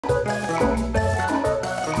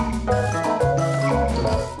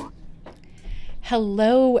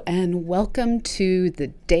Hello and welcome to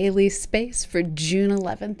the Daily Space for June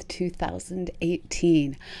 11th,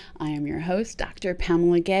 2018. I am your host, Dr.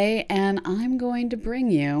 Pamela Gay, and I'm going to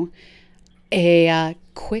bring you a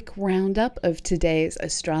quick roundup of today's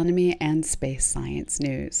astronomy and space science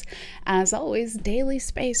news. As always, Daily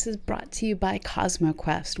Space is brought to you by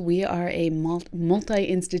CosmoQuest. We are a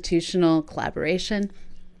multi-institutional collaboration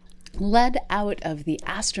led out of the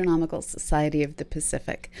Astronomical Society of the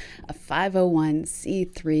Pacific, a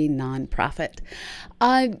 501c3 nonprofit.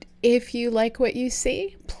 If you like what you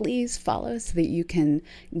see, please follow so that you can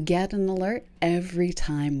get an alert every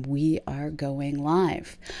time we are going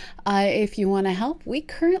live. If you want to help, we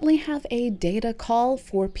currently have a data call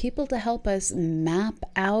for people to help us map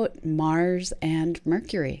out Mars and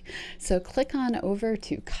Mercury. So click on over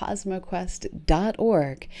to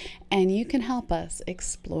cosmoquest.org and you can help us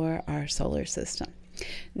explore our solar system.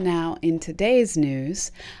 Now, in today's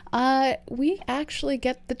news, we actually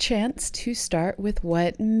get the chance to start with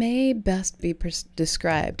what may best be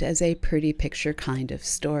described as a pretty picture kind of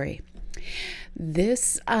story.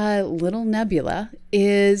 This little nebula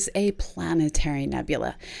is a planetary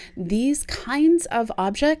nebula. These kinds of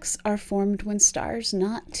objects are formed when stars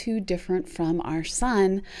not too different from our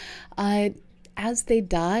sun, as they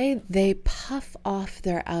die, they puff off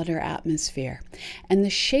their outer atmosphere, and the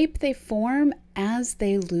shape they form as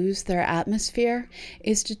they lose their atmosphere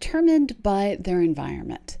is determined by their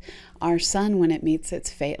environment. Our sun, when it meets its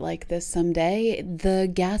fate like this someday, the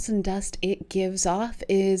gas and dust it gives off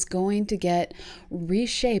is going to get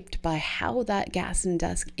reshaped by how that gas and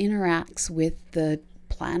dust interacts with the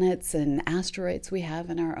planets and asteroids we have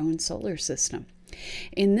in our own solar system.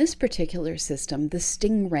 In this particular system, the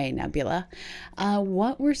Stingray Nebula,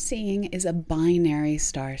 what we're seeing is a binary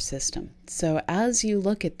star system. So as you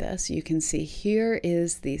look at this, you can see here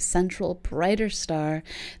is the central brighter star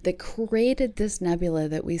that created this nebula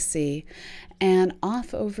that we see, and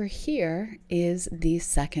off over here is the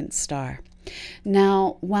second star.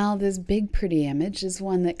 Now, while this big pretty image is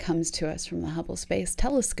one that comes to us from the Hubble Space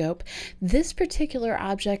Telescope, this particular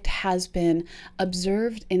object has been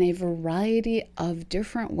observed in a variety of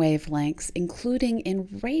different wavelengths, including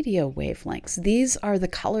in radio wavelengths. These are the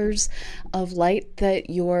colors of light that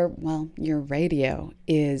your radio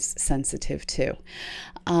is sensitive to.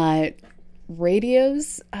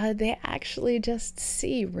 Radios, they actually just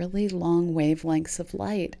see really long wavelengths of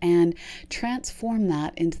light and transform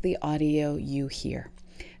that into the audio you hear.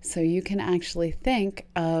 So you can actually think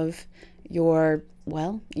of your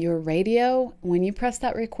radio, when you press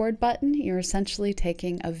that record button, you're essentially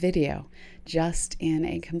taking a video just in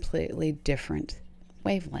a completely different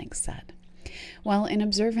wavelength set. Well, in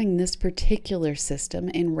observing this particular system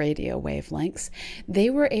in radio wavelengths, they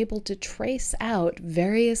were able to trace out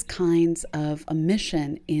various kinds of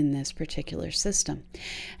emission in this particular system.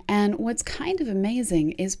 And what's kind of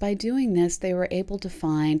amazing is by doing this, they were able to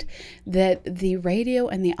find that the radio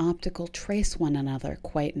and the optical trace one another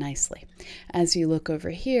quite nicely. As you look over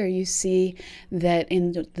here, you see that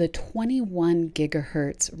in the 21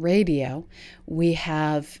 gigahertz radio, we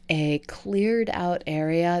have a cleared out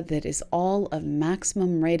area that is all of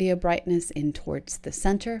maximum radio brightness in towards the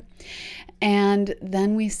center. And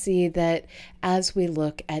then we see that as we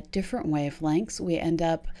look at different wavelengths, we end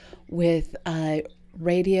up with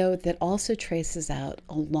radio that also traces out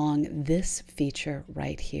along this feature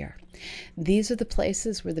right here. These are the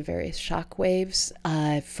places where the various shock waves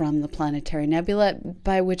from the planetary nebula,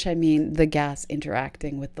 by which I mean the gas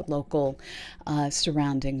interacting with the local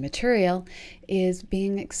surrounding material, is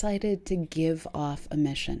being excited to give off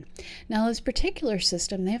emission. Now, this particular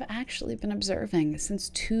system, they've actually been observing since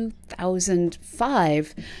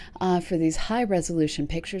 2005 for these high resolution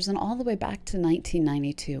pictures, and all the way back to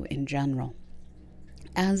 1992 in general.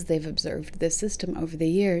 As they've observed this system over the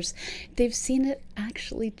years, they've seen it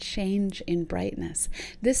actually change in brightness.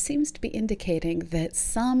 This seems to be indicating that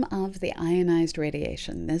some of the ionized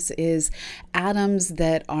radiation, this is atoms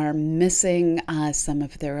that are missing some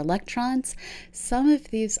of their electrons, some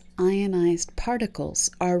of these ionized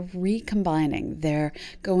particles are recombining. They're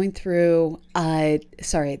going through,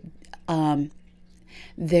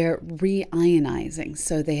 they're reionizing.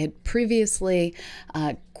 So they had previously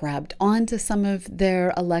grabbed onto some of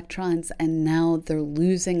their electrons, and now they're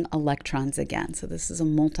losing electrons again. So this is a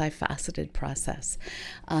multifaceted process.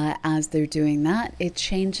 As they're doing that, it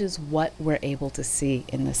changes what we're able to see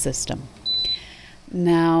in the system.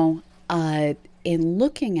 Now, in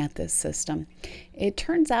looking at this system, It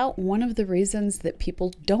turns out one of the reasons that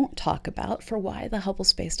people don't talk about for why the Hubble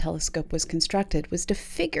Space Telescope was constructed was to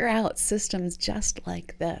figure out systems just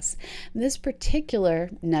like this. This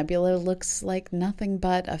particular nebula looks like nothing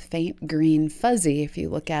but a faint green fuzzy if you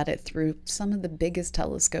look at it through some of the biggest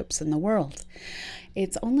telescopes in the world.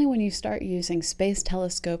 It's only when you start using space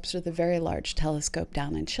telescopes or the very large telescope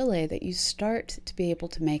down in Chile that you start to be able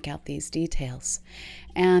to make out these details.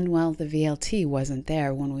 And well, the VLT wasn't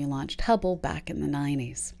there when we launched Hubble back in the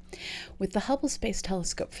 90s. With the Hubble Space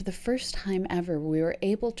Telescope, for the first time ever, we were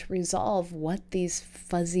able to resolve what these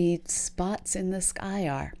fuzzy spots in the sky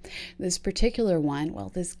are. This particular one, well,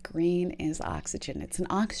 this green is oxygen. It's an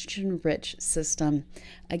oxygen-rich system,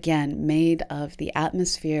 again, made of the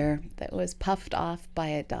atmosphere that was puffed off by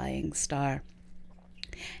a dying star.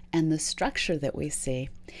 And the structure that we see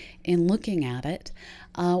in looking at it,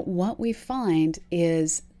 what we find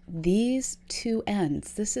is these two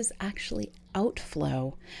ends. This is actually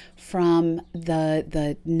outflow from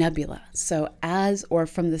the nebula, or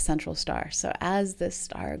from the central star. So as this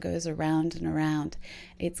star goes around and around,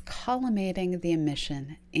 it's collimating the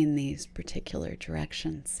emission in these particular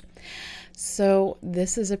directions. So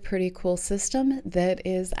this is a pretty cool system that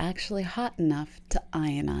is actually hot enough to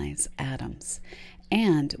ionize atoms.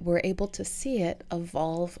 And we're able to see it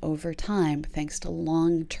evolve over time thanks to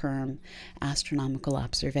long-term astronomical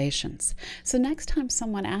observations. So next time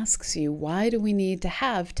someone asks you, why do we need to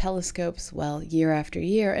have telescopes, well, year after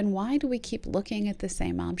year, and why do we keep looking at the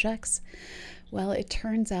same objects? Well, it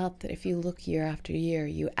turns out that if you look year after year,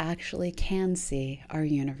 you actually can see our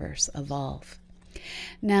universe evolve.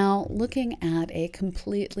 Now, looking at a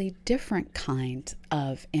completely different kind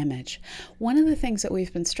of image, one of the things that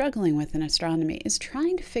we've been struggling with in astronomy is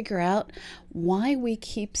trying to figure out why we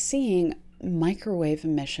keep seeing microwave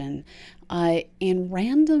emission in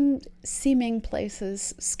random seeming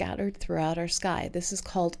places scattered throughout our sky. This is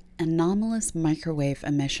called anomalous microwave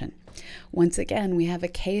emission. Once again, we have a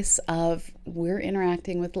case of we're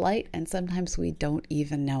interacting with light and sometimes we don't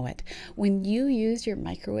even know it. When you use your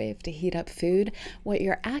microwave to heat up food, what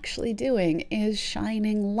you're actually doing is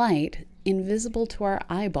shining light invisible to our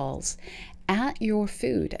eyeballs at your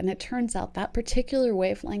food, and it turns out that particular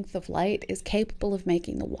wavelength of light is capable of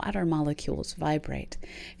making the water molecules vibrate.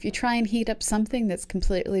 If you try and heat up something that's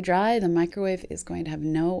completely dry, the microwave is going to have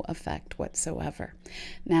no effect whatsoever.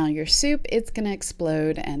 Now your soup, it's going to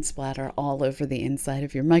explode and splatter all over the inside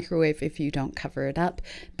of your microwave if you don't cover it up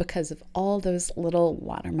because of all those little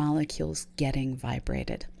water molecules getting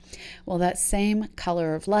vibrated. Well, that same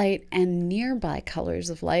color of light and nearby colors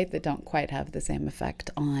of light that don't quite have the same effect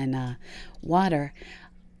on water,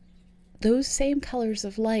 those same colors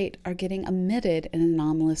of light are getting emitted in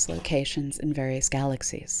anomalous locations in various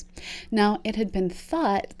galaxies. Now, it had been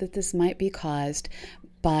thought that this might be caused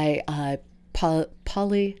by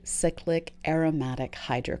polycyclic aromatic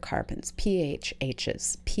hydrocarbons,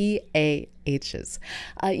 PAHs.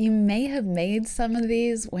 You may have made some of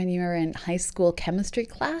these when you were in high school chemistry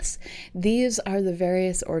class. These are the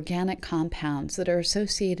various organic compounds that are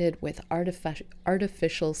associated with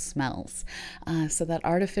artificial smells. So that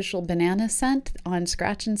artificial banana scent on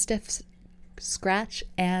scratch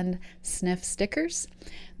and sniff stickers,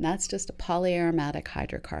 that's just a polyaromatic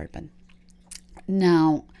hydrocarbon.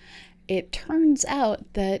 Now, it turns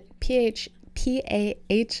out that PAHs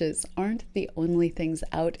aren't the only things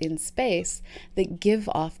out in space that give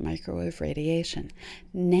off microwave radiation.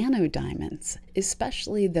 Nanodiamonds,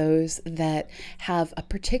 especially those that have a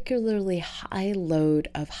particularly high load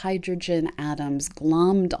of hydrogen atoms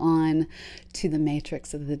glommed on to the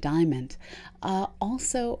matrix of the diamond,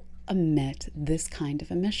 also emit this kind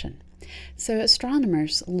of emission. So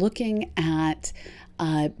astronomers looking at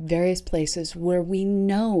various places where we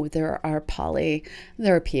know there are PAHs,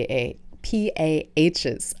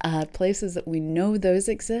 places that we know those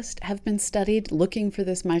exist, have been studied looking for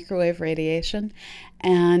this microwave radiation,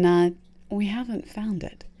 and we haven't found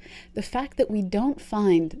it. The fact that we don't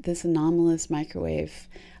find this anomalous microwave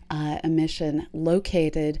emission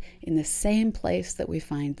located in the same place that we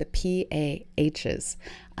find the PAHs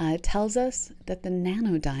tells us that the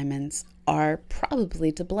nanodiamonds are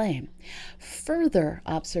probably to blame. Further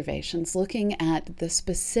observations looking at the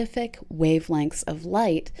specific wavelengths of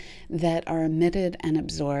light that are emitted and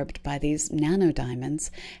absorbed by these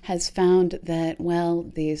nanodiamonds has found that, well,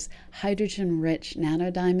 these hydrogen-rich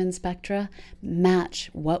nanodiamond spectra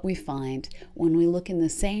match what we find when we look in the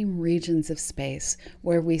same regions of space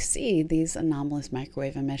where we see these anomalous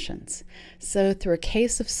microwave emissions. So through a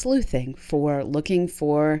case of sleuthing for looking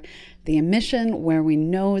for the emission where we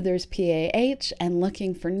know there's PAH and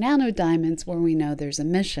looking for nanodiamonds where we know there's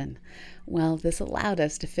emission, well, this allowed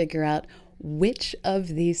us to figure out which of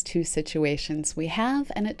these two situations we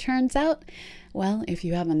have. And it turns out, well, if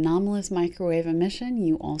you have anomalous microwave emission,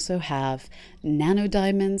 you also have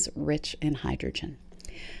nanodiamonds rich in hydrogen.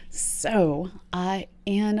 So,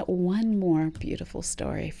 and one more beautiful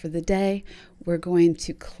story for the day, we're going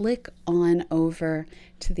to click on over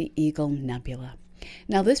to the Eagle Nebula.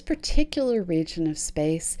 Now, this particular region of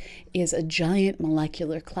space is a giant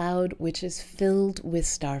molecular cloud which is filled with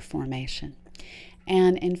star formation.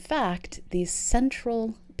 And in fact, these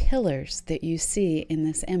central pillars that you see in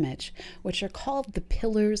this image, which are called the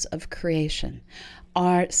pillars of creation,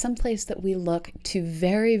 are someplace that we look to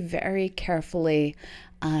very, very carefully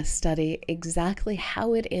study exactly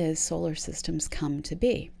how it is solar systems come to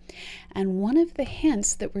be. And one of the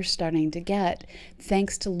hints that we're starting to get,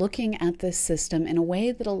 thanks to looking at this system in a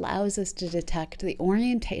way that allows us to detect the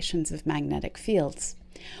orientations of magnetic fields,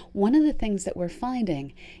 one of the things that we're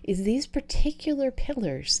finding is these particular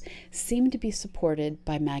pillars seem to be supported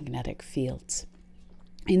by magnetic fields.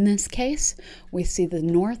 In this case, we see the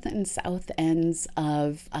north and south ends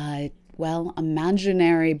of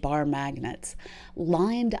imaginary bar magnets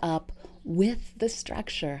lined up with the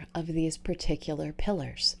structure of these particular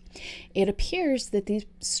pillars. It appears that these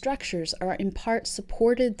structures are in part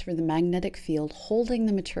supported through the magnetic field holding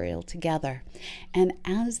the material together. And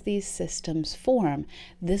as these systems form,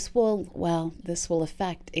 this will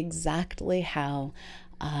affect exactly how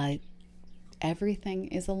everything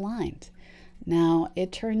is aligned. Now,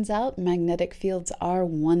 it turns out magnetic fields are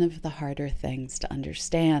one of the harder things to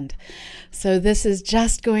understand. So this is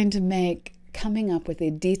just going to make coming up with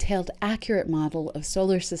a detailed, accurate model of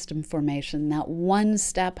solar system formation that one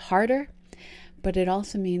step harder, but it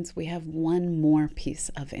also means we have one more piece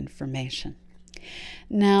of information.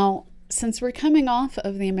 Now, since we're coming off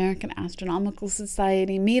of the American Astronomical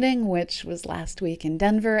Society meeting, which was last week in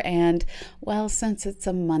Denver, and well, since it's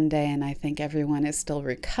a Monday and I think everyone is still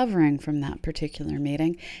recovering from that particular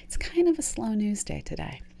meeting, it's kind of a slow news day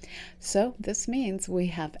today. So this means we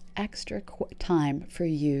have extra time for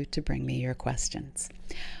you to bring me your questions.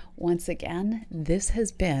 Once again, this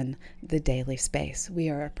has been The Daily Space. We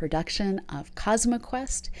are a production of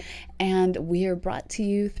CosmoQuest, and we are brought to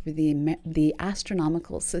you through the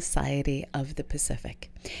Astronomical Society of the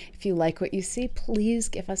Pacific. If you like what you see, please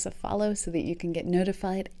give us a follow so that you can get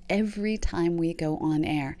notified every time we go on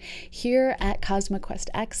air. Here at CosmoQuest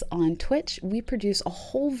X on Twitch, we produce a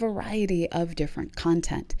whole variety of different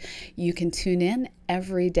content. You can tune in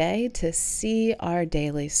every day to see our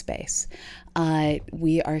daily space.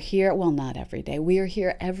 We are here, well, not every day. We are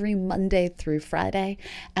here every Monday through Friday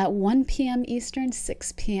at 1 p.m. Eastern,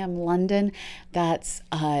 6 p.m. London. That's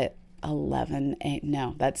 10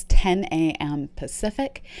 a.m.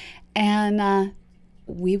 Pacific. And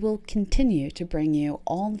we will continue to bring you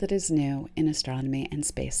all that is new in astronomy and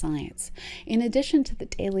space science. In addition to the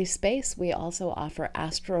daily space, we also offer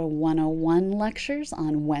Astro 101 lectures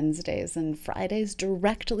on Wednesdays and Fridays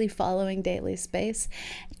directly following daily space.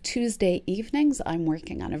 Tuesday evenings, I'm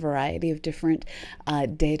working on a variety of different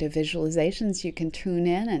data visualizations. You can tune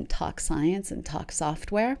in and talk science and talk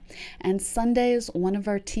software. And Sundays, one of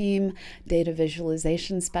our team data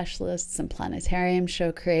visualization specialists and planetarium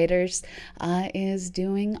show creators is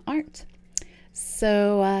doing art.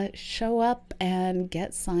 So show up and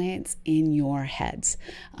get science in your heads.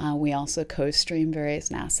 We also co-stream various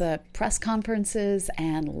NASA press conferences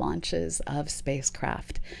and launches of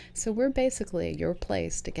spacecraft. So we're basically your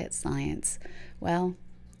place to get science, well,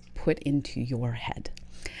 put into your head.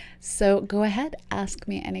 So go ahead, ask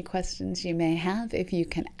me any questions you may have. If you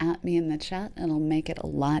can @ me in the chat, it'll make it a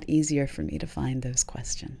lot easier for me to find those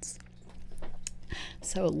questions.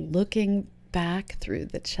 So looking back through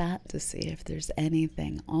the chat to see if there's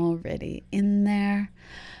anything already in there.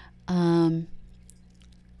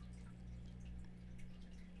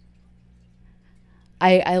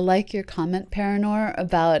 I like your comment, Paranor,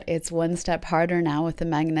 about it's one step harder now with the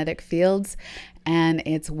magnetic fields, and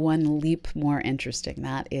it's one leap more interesting.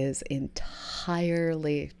 That is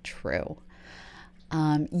entirely true.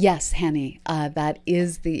 Yes, Henny, that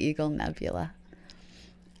is the Eagle Nebula.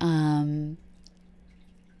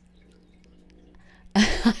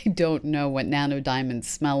 I don't know what nanodiamonds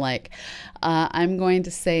smell like. I'm going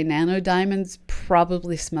to say nanodiamonds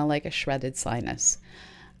probably smell like a shredded sinus.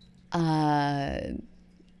 Oh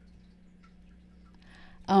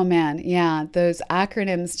man, yeah, those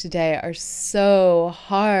acronyms today are so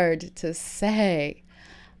hard to say.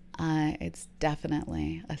 It's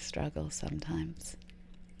definitely a struggle sometimes.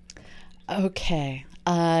 Okay,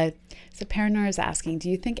 so Paranor is asking, do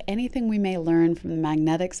you think anything we may learn from the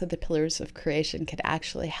magnetics of the pillars of creation could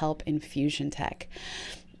actually help in fusion tech?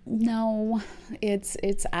 No,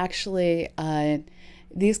 it's actually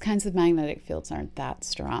these kinds of magnetic fields aren't that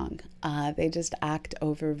strong. They just act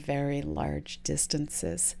over very large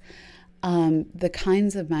distances. The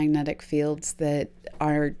kinds of magnetic fields that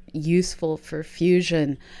are useful for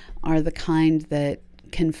fusion are the kind that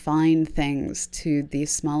confine things to the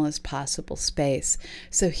smallest possible space.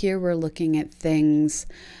 So here we're looking at things,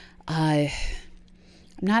 I'm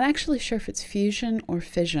not actually sure if it's fusion or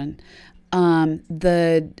fission.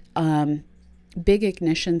 The big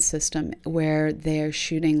ignition system where they're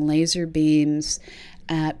shooting laser beams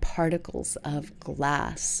at particles of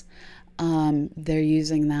glass. They're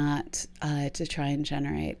using that to try and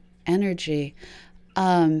generate energy.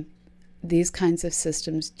 These kinds of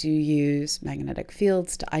systems do use magnetic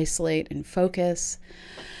fields to isolate and focus.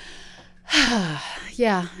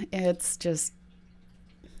 Yeah, it's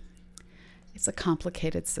a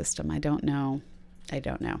complicated system. I don't know.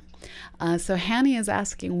 So Hanny is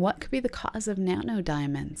asking, what could be the cause of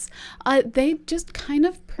nanodiamonds? They just kind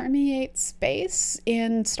of permeate space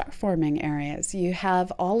in star-forming areas. You have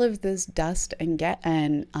all of this dust and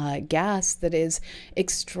gas that is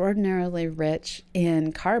extraordinarily rich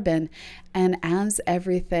in carbon, and as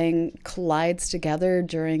everything collides together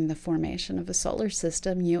during the formation of a solar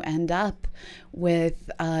system, you end up with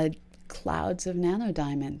clouds of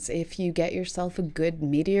nanodiamonds. If you get yourself a good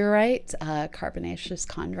meteorite, carbonaceous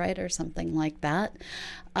chondrite or something like that,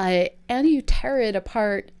 and you tear it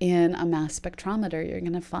apart in a mass spectrometer, you're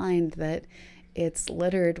going to find that it's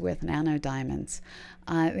littered with nanodiamonds.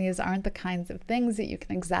 These aren't the kinds of things that you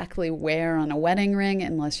can exactly wear on a wedding ring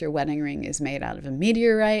unless your wedding ring is made out of a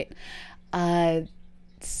meteorite.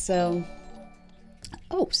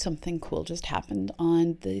 Oh, something cool just happened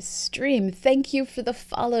on the stream. Thank you for the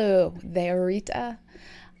follow there, Rita.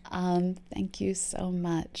 Thank you so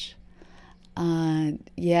much.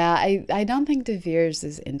 Yeah, I don't think De Beers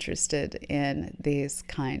is interested in these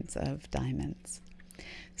kinds of diamonds.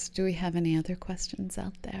 So do we have any other questions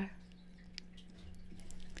out there?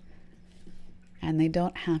 And they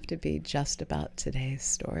don't have to be just about today's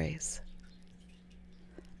stories.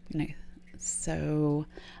 So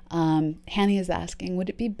Hanny is asking, would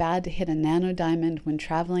it be bad to hit a nanodiamond when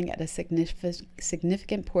traveling at a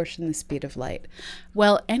significant portion the speed of light?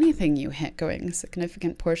 Well, anything you hit going a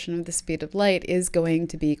significant portion of the speed of light is going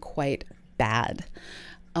to be quite bad.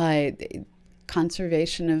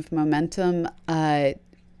 Conservation of momentum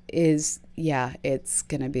it's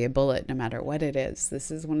going to be a bullet no matter what it is.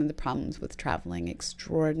 This is one of the problems with traveling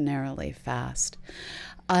extraordinarily fast.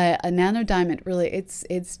 A nanodiamond, really,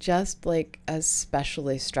 it's just like a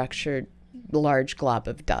specially structured large glob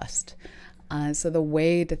of dust. So the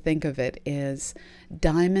way to think of it is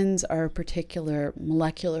diamonds are a particular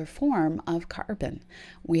molecular form of carbon.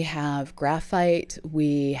 We have graphite,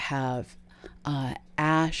 we have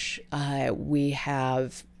ash, we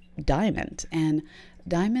have diamond. And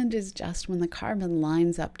diamond is just when the carbon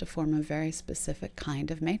lines up to form a very specific kind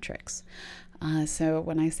of matrix. So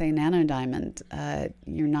when I say nanodiamond,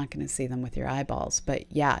 you're not going to see them with your eyeballs. But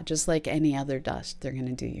yeah, just like any other dust, they're going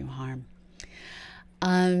to do you harm.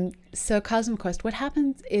 So CosmoQuest, what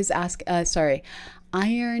happens is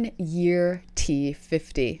Iron Year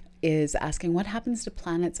T50 is asking, what happens to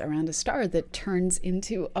planets around a star that turns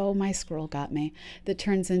into, oh, my squirrel got me, that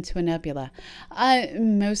turns into a nebula?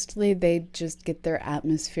 Mostly they just get their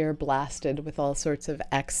atmosphere blasted with all sorts of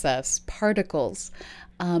excess particles.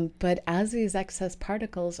 But as these excess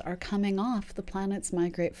particles are coming off, the planets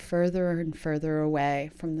migrate further and further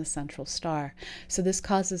away from the central star. So this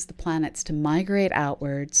causes the planets to migrate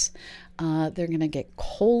outwards. They're going to get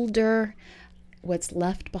colder. What's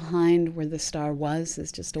left behind where the star was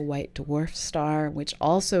is just a white dwarf star, which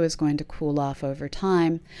also is going to cool off over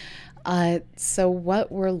time. So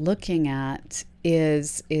what we're looking at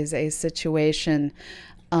is a situation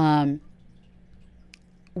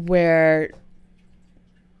where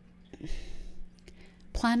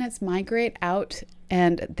planets migrate out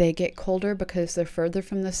and they get colder because they're further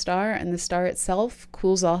from the star, and the star itself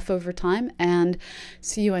cools off over time, and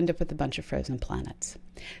so you end up with a bunch of frozen planets.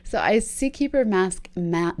 So I see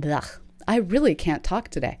I really can't talk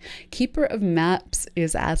today. Keeper of Maps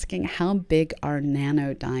is asking, how big are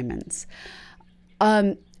nanodiamonds?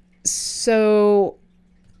 So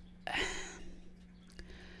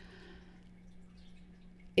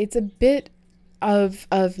it's a bit of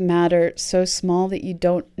matter so small that you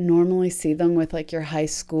don't normally see them with like your high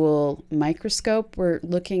school microscope. We're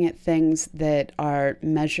looking at things that are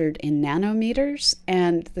measured in nanometers,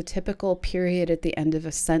 and the typical period at the end of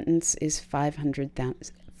a sentence is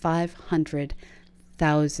 500,000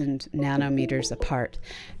 100,000 nanometers apart.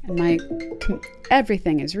 And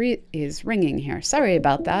everything is ringing here. Sorry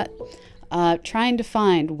about that. Trying to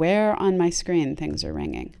find where on my screen things are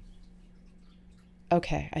ringing.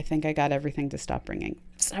 Okay, I think I got everything to stop ringing.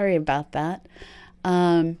 Sorry about that.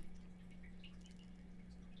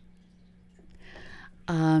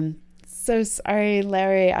 So sorry,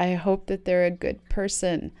 Larry. I hope that they're a good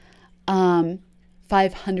person.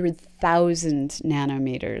 500,000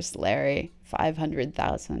 nanometers, Larry.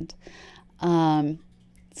 500,000.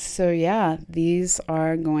 So yeah, these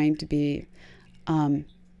are going to be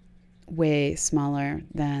way smaller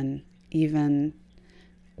than even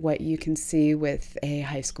what you can see with a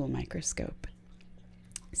high school microscope.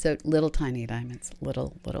 So little tiny diamonds,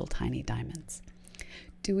 little tiny diamonds.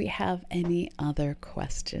 Do we have any other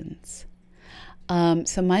questions?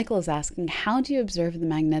 So Michael is asking, how do you observe the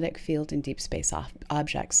magnetic field in deep space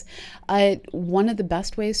objects? One of the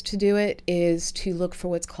best ways to do it is to look for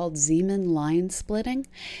what's called Zeeman line splitting.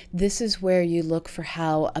 This is where you look for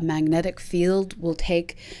how a magnetic field will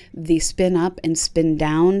take the spin up and spin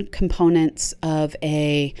down components of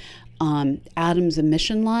a atom's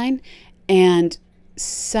emission line and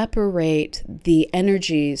separate the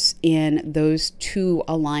energies in those two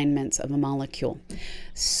alignments of a molecule.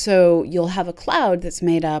 So you'll have a cloud that's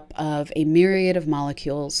made up of a myriad of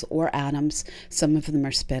molecules or atoms. Some of them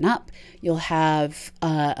are spin up. You'll have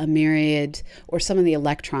a myriad, or some of the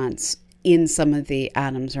electrons in some of the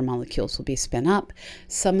atoms or molecules will be spin up.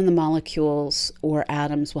 Some of the molecules or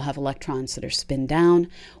atoms will have electrons that are spin down.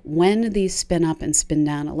 When these spin up and spin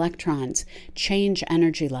down electrons change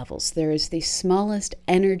energy levels, there is the smallest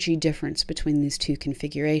energy difference between these two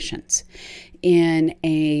configurations. In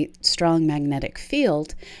a strong magnetic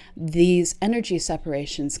field, these energy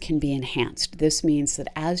separations can be enhanced. This means that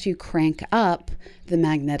as you crank up the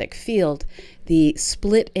magnetic field, the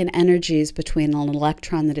split in energies between an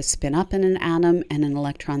electron that is spin up in an atom and an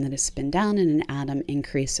electron that is spin down in an atom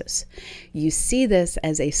increases. You see this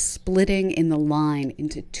as a splitting in the line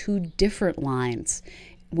into two different lines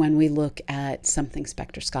when we look at something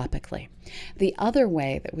spectroscopically. The other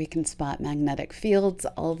way that we can spot magnetic fields,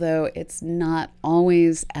 although it's not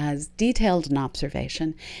always as detailed an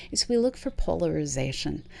observation, is we look for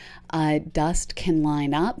polarization. Dust can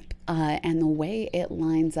line up, and the way it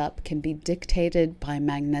lines up can be dictated by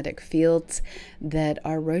magnetic fields that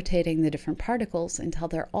are rotating the different particles until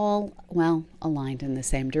they're all, well, aligned in the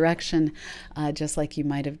same direction, just like you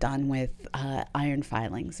might have done with iron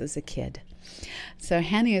filings as a kid. So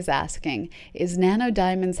Hanny is asking, is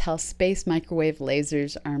nanodiamonds how space microwave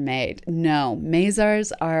lasers are made? No,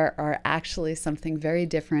 masers are actually something very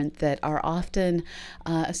different that are often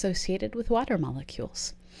associated with water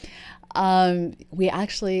molecules.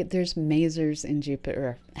 There's masers in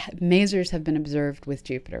Jupiter. Masers have been observed with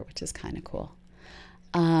Jupiter, which is kind of cool.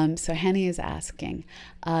 So Henny is asking,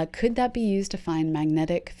 could that be used to find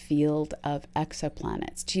magnetic field of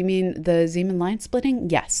exoplanets? Do you mean the Zeeman line splitting?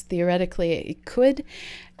 Yes, theoretically it could.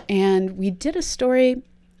 And we did a story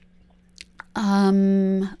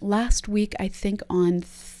last week, I think on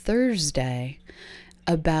Thursday,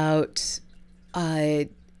 about a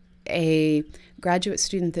graduate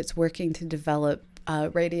student that's working to develop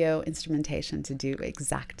radio instrumentation to do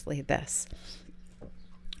exactly this.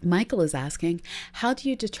 Michael is asking, how do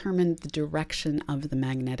you determine the direction of the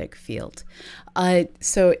magnetic field?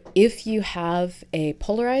 So if you have a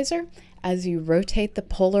polarizer, as you rotate the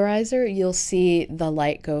polarizer, you'll see the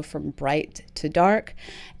light go from bright to dark.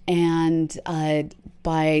 And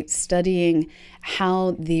by studying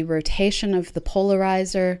how the rotation of the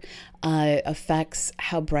polarizer affects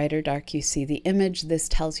how bright or dark you see the image, this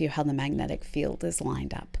tells you how the magnetic field is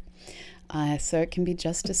lined up. So it can be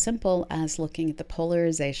just as simple as looking at the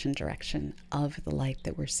polarization direction of the light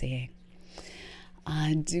that we're seeing.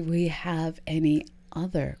 Do we have any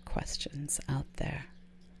other questions out there?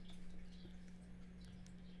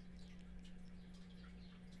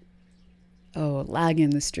 Oh, lag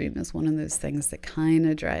in the stream is one of those things that kind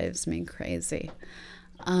of drives me crazy.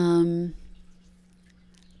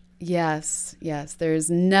 Yes,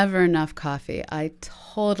 there's never enough coffee. I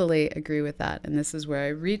totally agree with that. And this is where I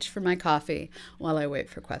reach for my coffee while I wait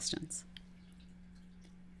for questions.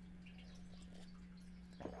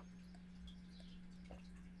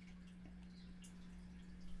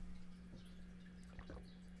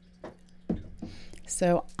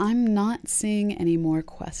 So I'm not seeing any more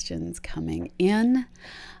questions coming in.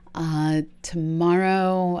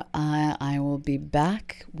 Tomorrow I will be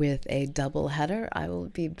back with a double header. I will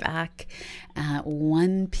be back at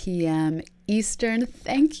 1 p.m. Eastern.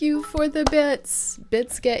 Thank you for the bits.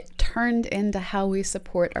 Bits get turned into how we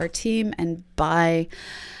support our team and buy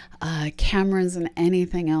cameras and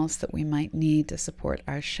anything else that we might need to support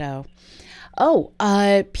our show. Oh,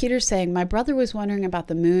 Peter's saying, my brother was wondering about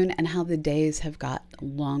the moon and how the days have got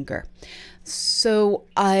longer. So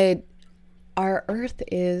our Earth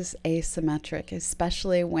is asymmetric,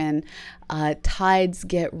 especially when tides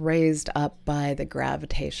get raised up by the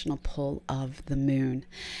gravitational pull of the moon.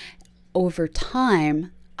 Over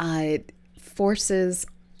time, forces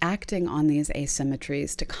acting on these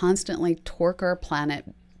asymmetries to constantly torque our planet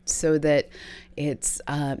so that its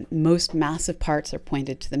most massive parts are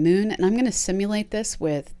pointed to the moon. And I'm going to simulate this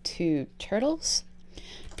with 2 turtles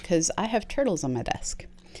because I have turtles on my desk.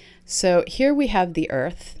 So here we have the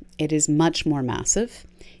Earth. It is much more massive.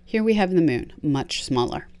 Here we have the moon, much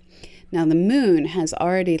smaller. Now the moon has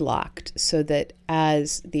already locked so that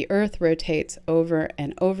as the Earth rotates over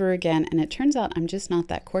and over again, and it turns out I'm just not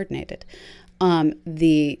that coordinated,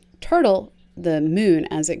 the turtle, the moon,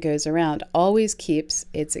 as it goes around, always keeps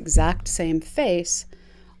its exact same face,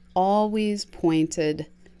 always pointed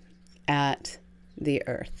at the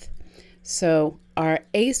Earth. So our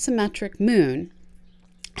asymmetric moon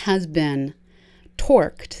has been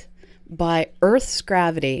torqued by Earth's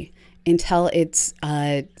gravity until its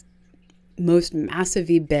most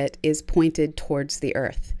massive bit is pointed towards the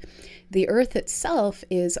Earth. The Earth itself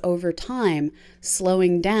is over time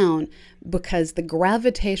slowing down because the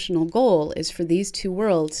gravitational goal is for these 2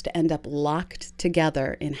 worlds to end up locked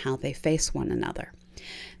together in how they face one another.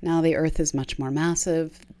 Now the Earth is much more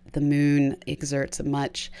massive. The moon exerts a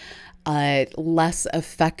much less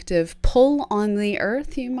effective pull on the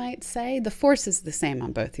Earth, you might say. The force is the same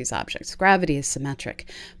on both these objects. Gravity is symmetric,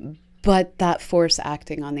 but that force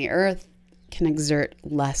acting on the Earth can exert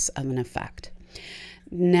less of an effect.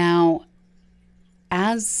 Now,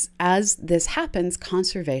 as this happens,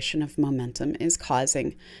 conservation of momentum is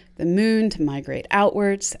causing the moon to migrate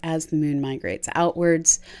outwards. As the moon migrates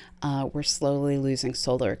outwards, we're slowly losing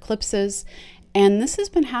solar eclipses. And this has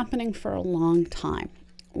been happening for a long time.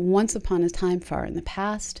 Once upon a time, far in the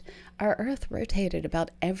past, our Earth rotated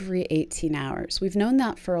about every 18 hours. We've known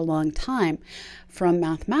that for a long time from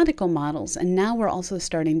mathematical models, and now we're also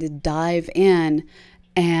starting to dive in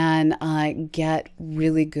and get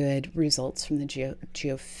really good results from the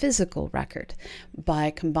geophysical record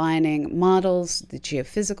by combining models, the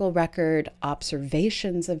geophysical record,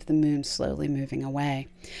 observations of the moon slowly moving away.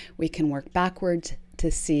 We can work backwards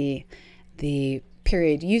to see the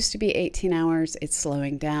period used to be 18 hours. It's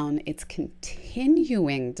slowing down. It's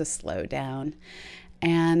continuing to slow down.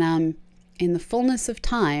 And in the fullness of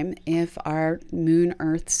time, if our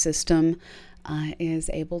moon-Earth system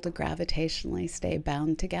is able to gravitationally stay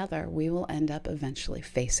bound together, we will end up eventually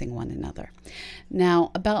facing one another.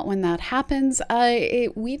 Now, about when that happens,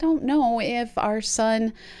 we don't know if our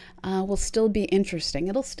sun will still be interesting.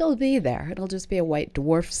 It'll still be there. It'll just be a white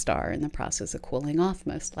dwarf star in the process of cooling off,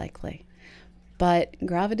 most likely. But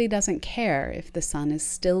gravity doesn't care if the sun is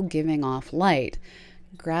still giving off light.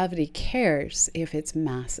 Gravity cares if its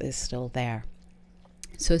mass is still there.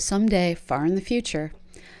 So someday, far in the future,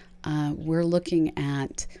 we're looking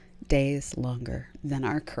at days longer than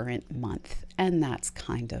our current month, and that's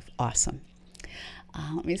kind of awesome.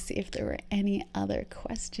 Let me see if there were any other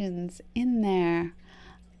questions in there.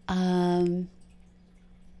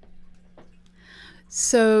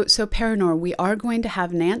 So Paranor, we are going to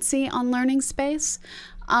have Nancy on Learning Space.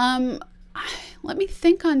 Let me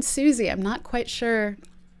think on Susie. I'm not quite sure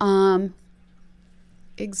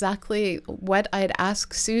exactly what I'd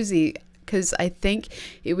ask Susie, because I think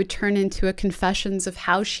it would turn into a confessions of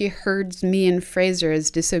how she herds me and Fraser as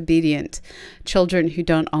disobedient children who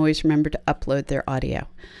don't always remember to upload their audio.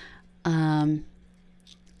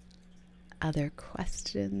 Other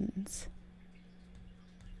questions?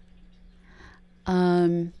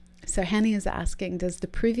 So Hanny is asking, does the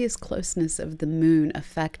previous closeness of the moon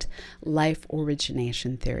affect life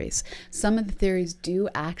origination theories? Some of the theories do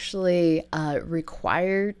actually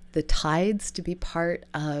require the tides to be part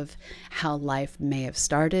of how life may have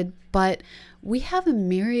started, but we have a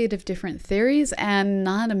myriad of different theories and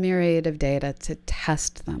not a myriad of data to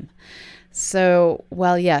test them. So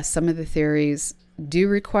while yes, some of the theories do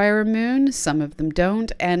require a moon, some of them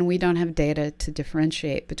don't, and we don't have data to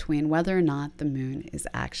differentiate between whether or not the moon is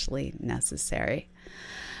actually necessary.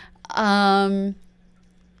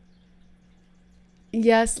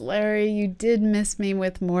 Yes, Larry, you did miss me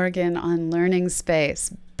with Morgan on Learning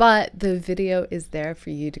Space, but the video is there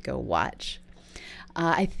for you to go watch.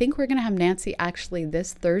 I think we're going to have Nancy actually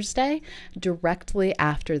this Thursday, directly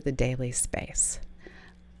after the Daily Space.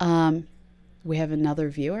 We have another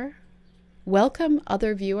viewer. Welcome,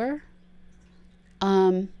 other viewer.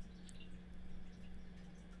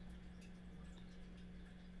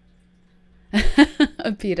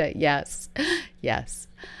 Peta, yes. Yes.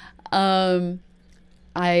 I,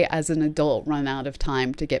 as an adult, run out of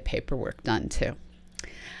time to get paperwork done too.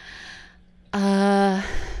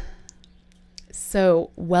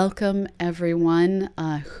 So welcome everyone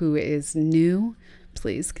who is new.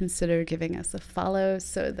 Please consider giving us a follow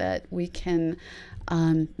so that we can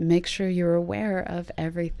make sure you're aware of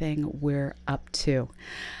everything we're up to.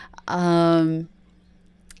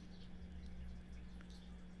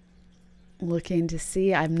 Looking to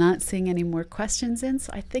see, I'm not seeing any more questions in,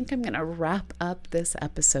 so I think I'm going to wrap up this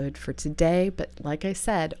episode for today. But like I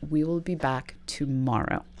said, we will be back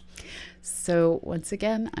tomorrow. So once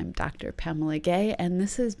again, I'm Dr. Pamela Gay, and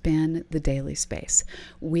this has been The Daily Space.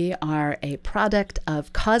 We are a product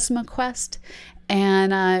of CosmoQuest,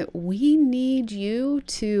 and we need you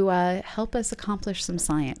to help us accomplish some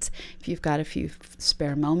science. If you've got a few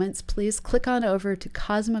spare moments, please click on over to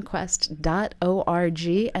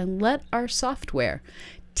cosmoquest.org and let our software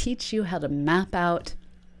teach you how to map out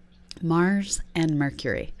Mars and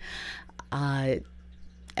Mercury.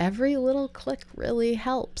 Every little click really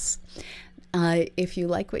helps. If you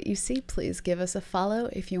like what you see, please give us a follow.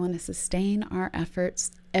 If you want to sustain our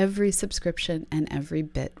efforts, every subscription and every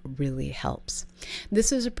bit really helps.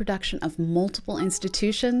 This is a production of multiple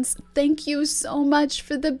institutions. Thank you so much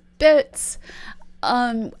for the bits.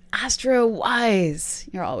 AstroWise.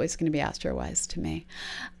 You're always going to be AstroWise to me.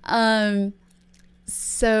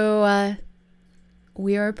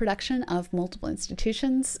 We are a production of multiple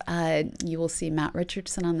institutions. You will see Matt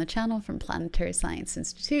Richardson on the channel from Planetary Science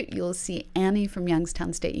Institute. You will see Annie from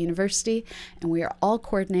Youngstown State University, and we are all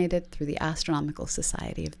coordinated through the Astronomical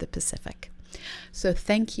Society of the Pacific. So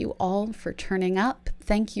thank you all for turning up.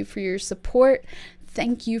 Thank you for your support.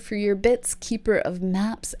 Thank you for your bits, Keeper of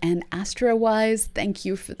Maps and AstroWise. Thank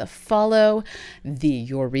you for the follow, the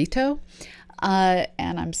Yorito.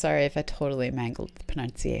 And I'm sorry if I totally mangled the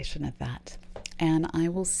pronunciation of that. And I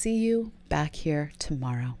will see you back here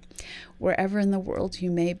tomorrow. Wherever in the world you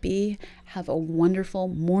may be, have a wonderful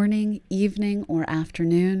morning, evening, or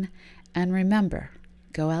afternoon. And remember,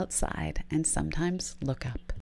 go outside and sometimes look up.